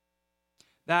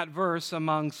 That verse,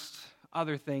 amongst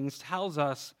other things, tells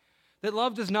us that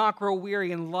love does not grow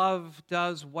weary and love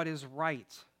does what is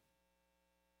right.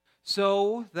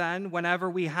 So then, whenever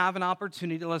we have an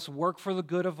opportunity, let's work for the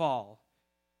good of all,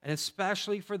 and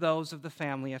especially for those of the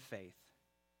family of faith.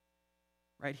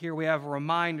 Right here we have a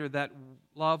reminder that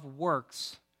love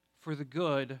works for the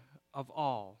good of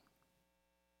all.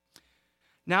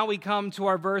 Now we come to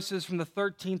our verses from the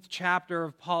 13th chapter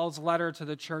of Paul's letter to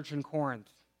the church in Corinth.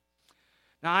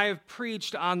 Now, I have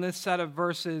preached on this set of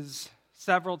verses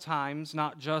several times,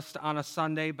 not just on a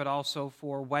Sunday, but also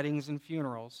for weddings and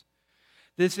funerals.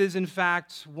 This is, in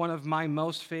fact, one of my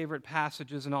most favorite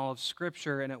passages in all of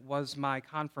Scripture, and it was my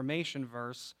confirmation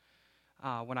verse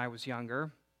when I was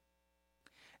younger.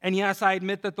 And yes, I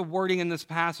admit that the wording in this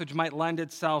passage might lend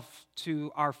itself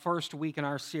to our first week in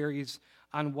our series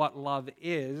on what love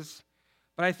is,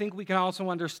 but I think we can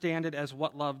also understand it as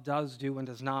what love does do and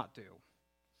does not do.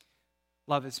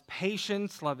 Love is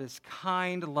patient, love is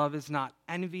kind, love is not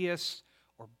envious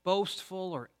or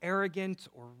boastful or arrogant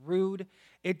or rude.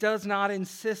 It does not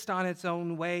insist on its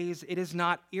own ways. It is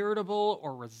not irritable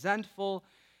or resentful.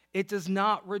 It does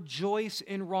not rejoice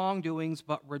in wrongdoings,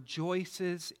 but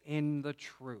rejoices in the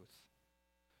truth.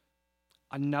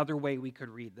 Another way we could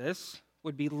read this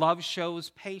would be love shows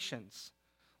patience.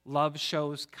 Love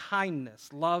shows kindness.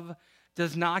 Love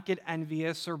does not get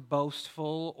envious or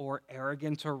boastful or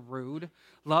arrogant or rude.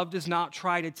 Love does not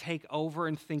try to take over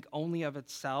and think only of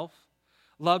itself.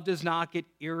 Love does not get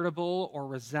irritable or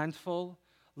resentful.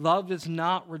 Love does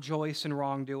not rejoice in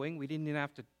wrongdoing. We didn't even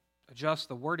have to adjust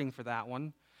the wording for that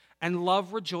one. And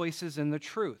love rejoices in the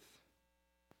truth.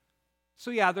 So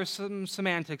yeah, there's some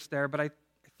semantics there, but I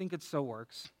think it still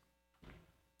works.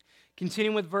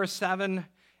 Continuing with verse 7,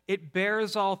 it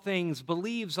bears all things,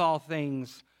 believes all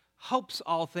things, hopes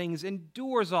all things,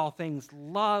 endures all things.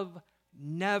 Love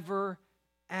never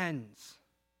ends.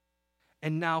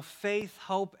 And now faith,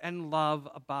 hope, and love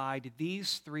abide,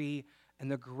 these three,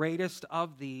 and the greatest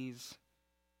of these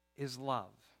is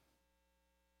love.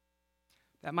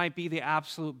 That might be the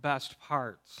absolute best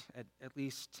part, at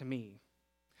least to me.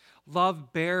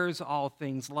 Love bears all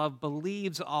things. Love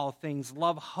believes all things.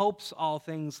 Love hopes all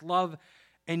things. Love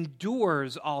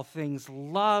endures all things.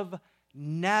 Love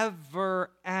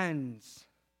never ends.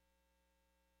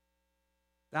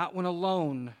 That one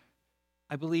alone,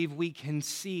 I believe we can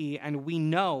see and we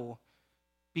know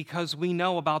because we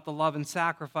know about the love and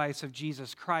sacrifice of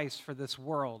Jesus Christ for this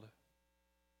world.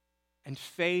 And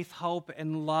faith, hope,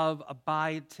 and love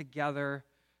abide together,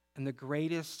 and the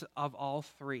greatest of all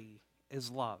three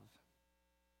is love.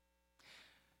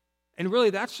 And really,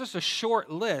 that's just a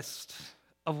short list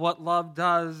of what love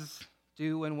does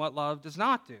do and what love does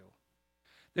not do.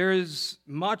 There is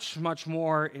much, much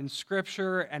more in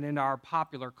Scripture and in our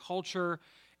popular culture,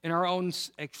 in our own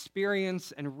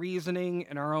experience and reasoning,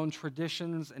 in our own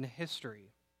traditions and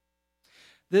history.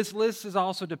 This list is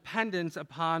also dependent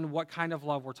upon what kind of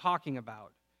love we're talking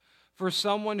about. For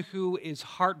someone who is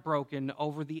heartbroken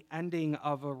over the ending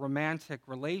of a romantic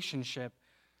relationship,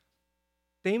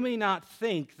 they may not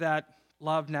think that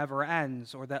love never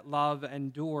ends or that love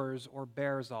endures or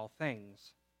bears all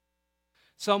things.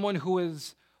 Someone who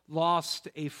has lost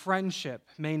a friendship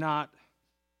may not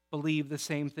believe the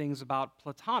same things about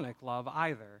platonic love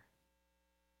either.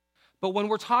 But when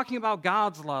we're talking about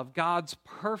God's love, God's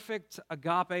perfect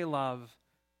agape love,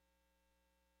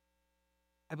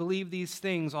 I believe these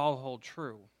things all hold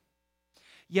true.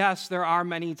 Yes, there are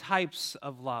many types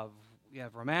of love. We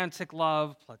have romantic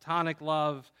love, platonic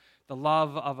love, the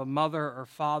love of a mother or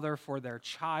father for their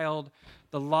child,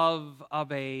 the love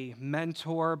of a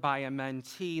mentor by a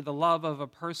mentee, the love of a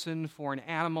person for an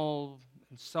animal,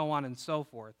 and so on and so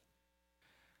forth.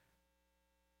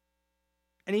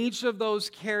 And each of those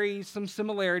carry some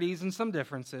similarities and some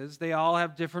differences. They all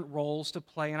have different roles to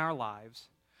play in our lives.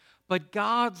 But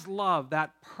God's love,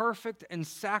 that perfect and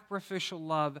sacrificial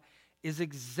love, is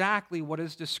exactly what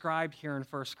is described here in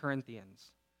 1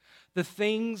 Corinthians. The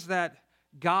things that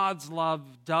God's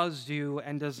love does do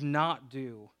and does not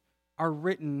do are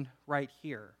written right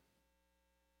here.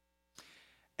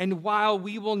 And while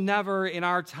we will never in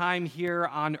our time here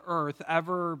on earth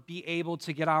ever be able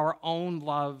to get our own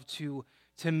love to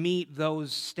meet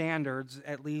those standards,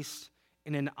 at least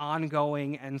in an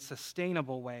ongoing and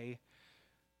sustainable way,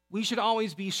 we should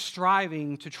always be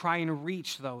striving to try and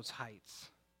reach those heights.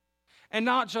 And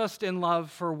not just in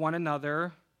love for one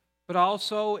another, but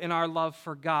also in our love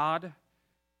for God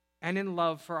and in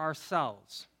love for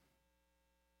ourselves.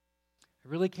 I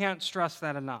really can't stress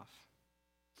that enough.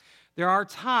 There are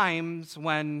times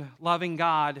when loving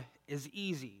God is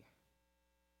easy.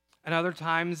 And other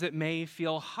times it may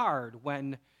feel hard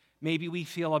when maybe we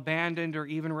feel abandoned or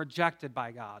even rejected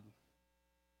by God.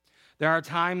 There are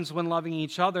times when loving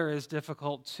each other is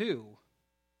difficult too.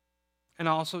 And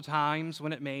also times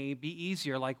when it may be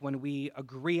easier, like when we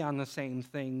agree on the same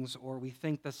things or we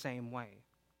think the same way.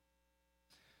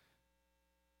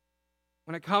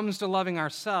 When it comes to loving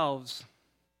ourselves,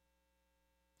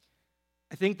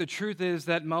 I think the truth is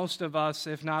that most of us,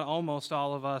 if not almost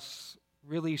all of us,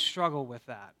 really struggle with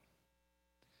that.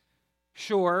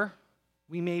 Sure,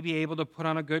 We may be able to put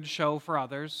on a good show for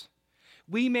others.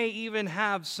 We may even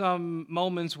have some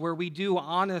moments where we do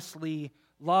honestly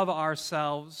love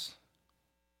ourselves,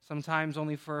 sometimes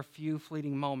only for a few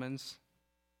fleeting moments.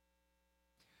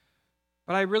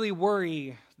 But I really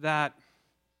worry that,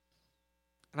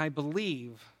 and I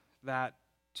believe that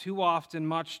too often,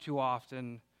 much too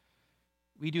often,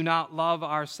 we do not love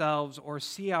ourselves or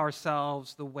see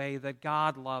ourselves the way that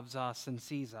God loves us and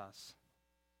sees us.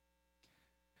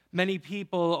 Many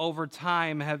people over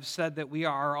time have said that we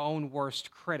are our own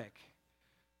worst critic.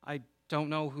 I don't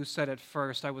know who said it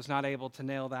first. I was not able to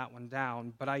nail that one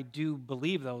down, but I do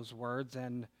believe those words,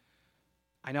 and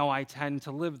I know I tend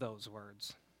to live those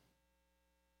words.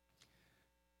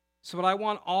 So what I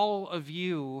want all of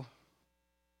you,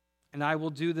 and I will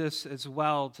do this as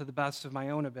well to the best of my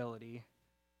own ability,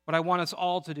 what I want us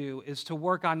all to do is to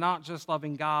work on not just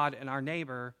loving God and our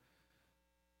neighbor,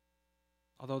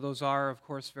 although those are, of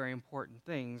course, very important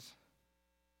things,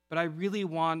 but I really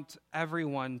want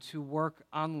everyone to work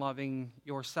on loving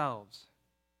yourselves.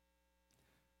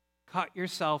 Cut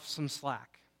yourself some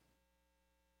slack.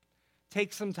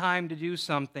 Take some time to do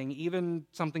something, even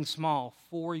something small,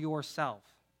 for yourself.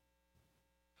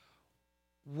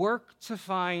 Work to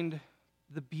find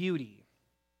the beauty,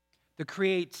 the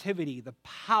creativity, the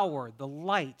power, the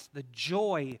light, the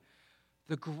joy,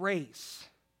 the grace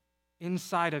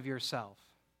inside of yourself.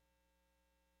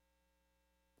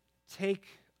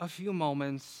 Take a few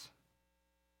moments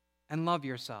and love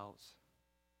yourselves.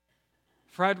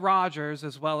 Fred Rogers,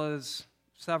 as well as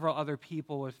several other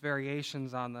people with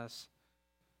variations on this,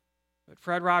 but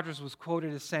Fred Rogers was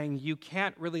quoted as saying, "You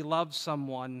can't really love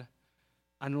someone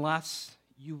unless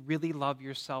you really love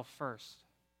yourself first."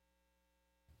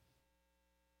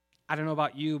 I don't know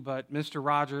about you, but Mr.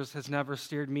 Rogers has never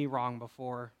steered me wrong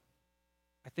before.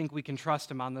 I think we can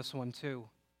trust him on this one too.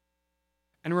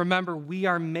 And remember, we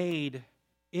are made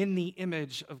in the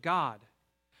image of God.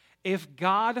 If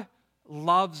God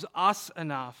loves us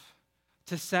enough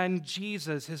to send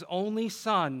Jesus, his only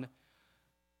Son,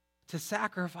 to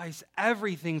sacrifice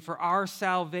everything for our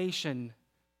salvation,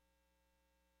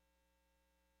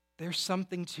 there's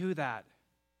something to that.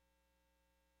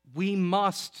 We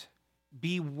must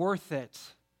be worth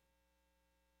it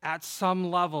at some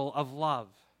level of love.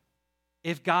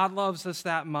 If God loves us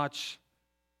that much,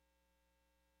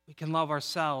 we can love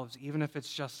ourselves, even if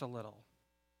it's just a little.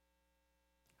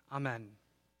 Amen.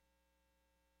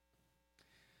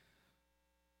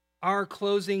 Our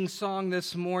closing song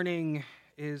this morning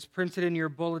is printed in your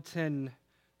bulletin,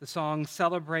 the song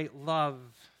 "Celebrate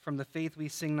Love" from the Faith We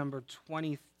Sing number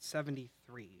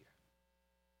 2073.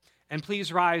 And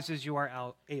please rise as you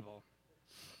are able.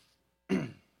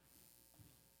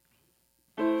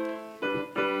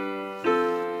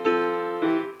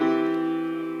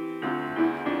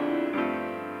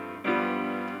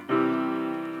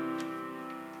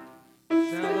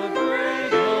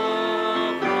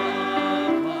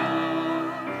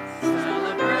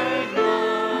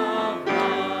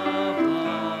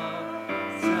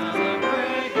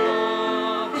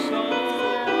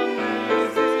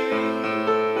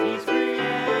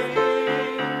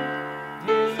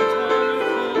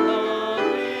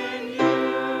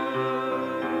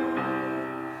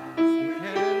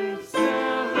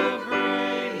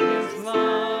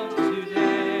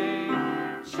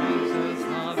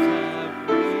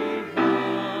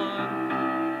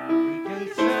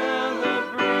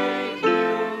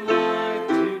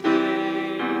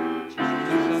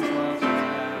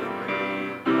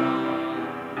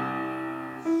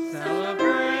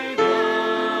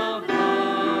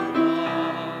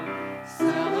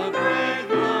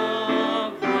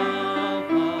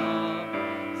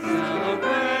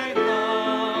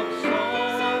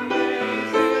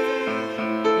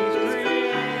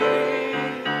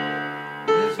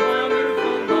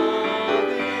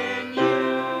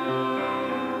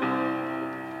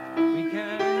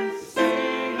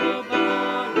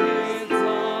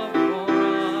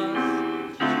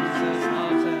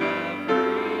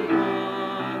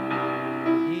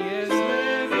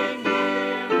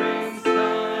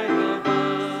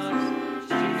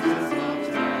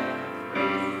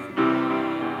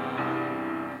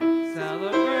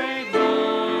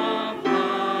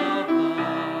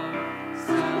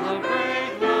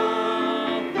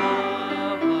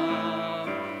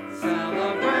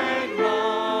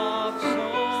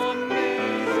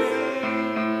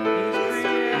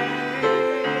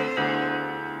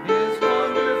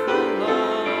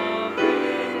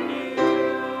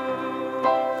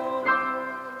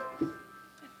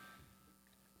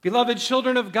 Beloved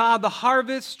children of God, the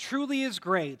harvest truly is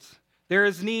great. There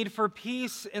is need for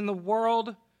peace in the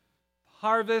world.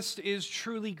 harvest is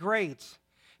truly great.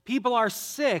 People are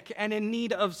sick and in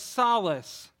need of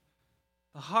solace.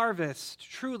 The harvest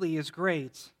truly is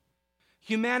great.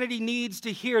 Humanity needs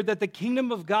to hear that the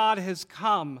kingdom of God has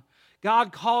come.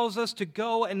 God calls us to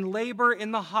go and labor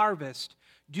in the harvest.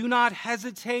 Do not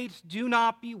hesitate. Do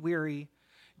not be weary.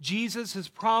 Jesus has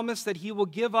promised that he will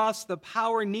give us the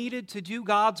power needed to do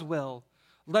God's will.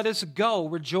 Let us go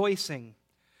rejoicing.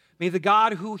 May the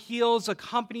God who heals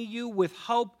accompany you with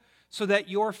hope so that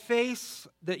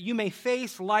you may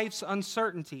face life's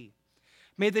uncertainty.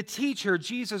 May the teacher,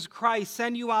 Jesus Christ,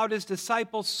 send you out as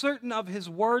disciples certain of his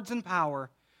words and power.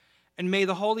 And may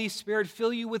the Holy Spirit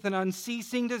fill you with an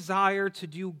unceasing desire to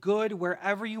do good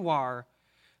wherever you are.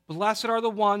 Blessed are the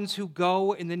ones who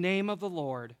go in the name of the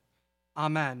Lord.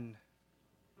 Amen.